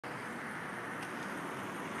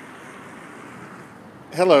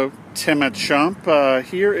Hello, Tim at Schomp.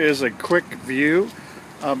 Here is a quick view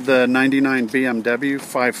of the 99 BMW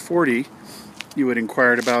 540 you had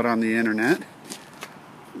inquired about on the internet.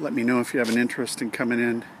 Let me know if you have an interest in coming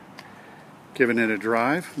in, giving it a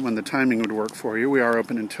drive, when the timing would work for you. We are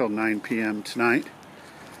open until 9 p.m. tonight.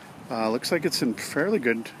 Looks like it's in fairly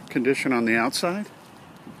good condition on the outside.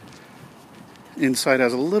 Inside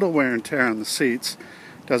has a little wear and tear on the seats.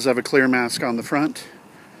 Does have a clear mask on the front.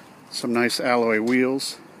 Some nice alloy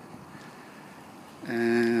wheels,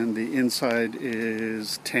 and the inside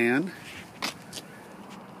is tan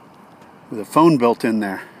with a phone built in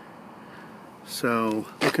there, so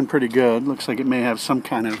looking pretty good. Looks like it may have some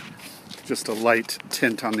kind of just a light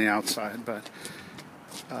tint on the outside, but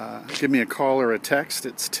give me a call or a text.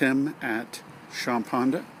 It's Tim at Schomp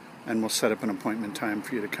Honda, and we'll set up an appointment time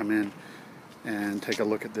for you to come in and take a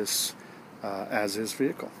look at this as-is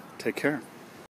vehicle. Take care.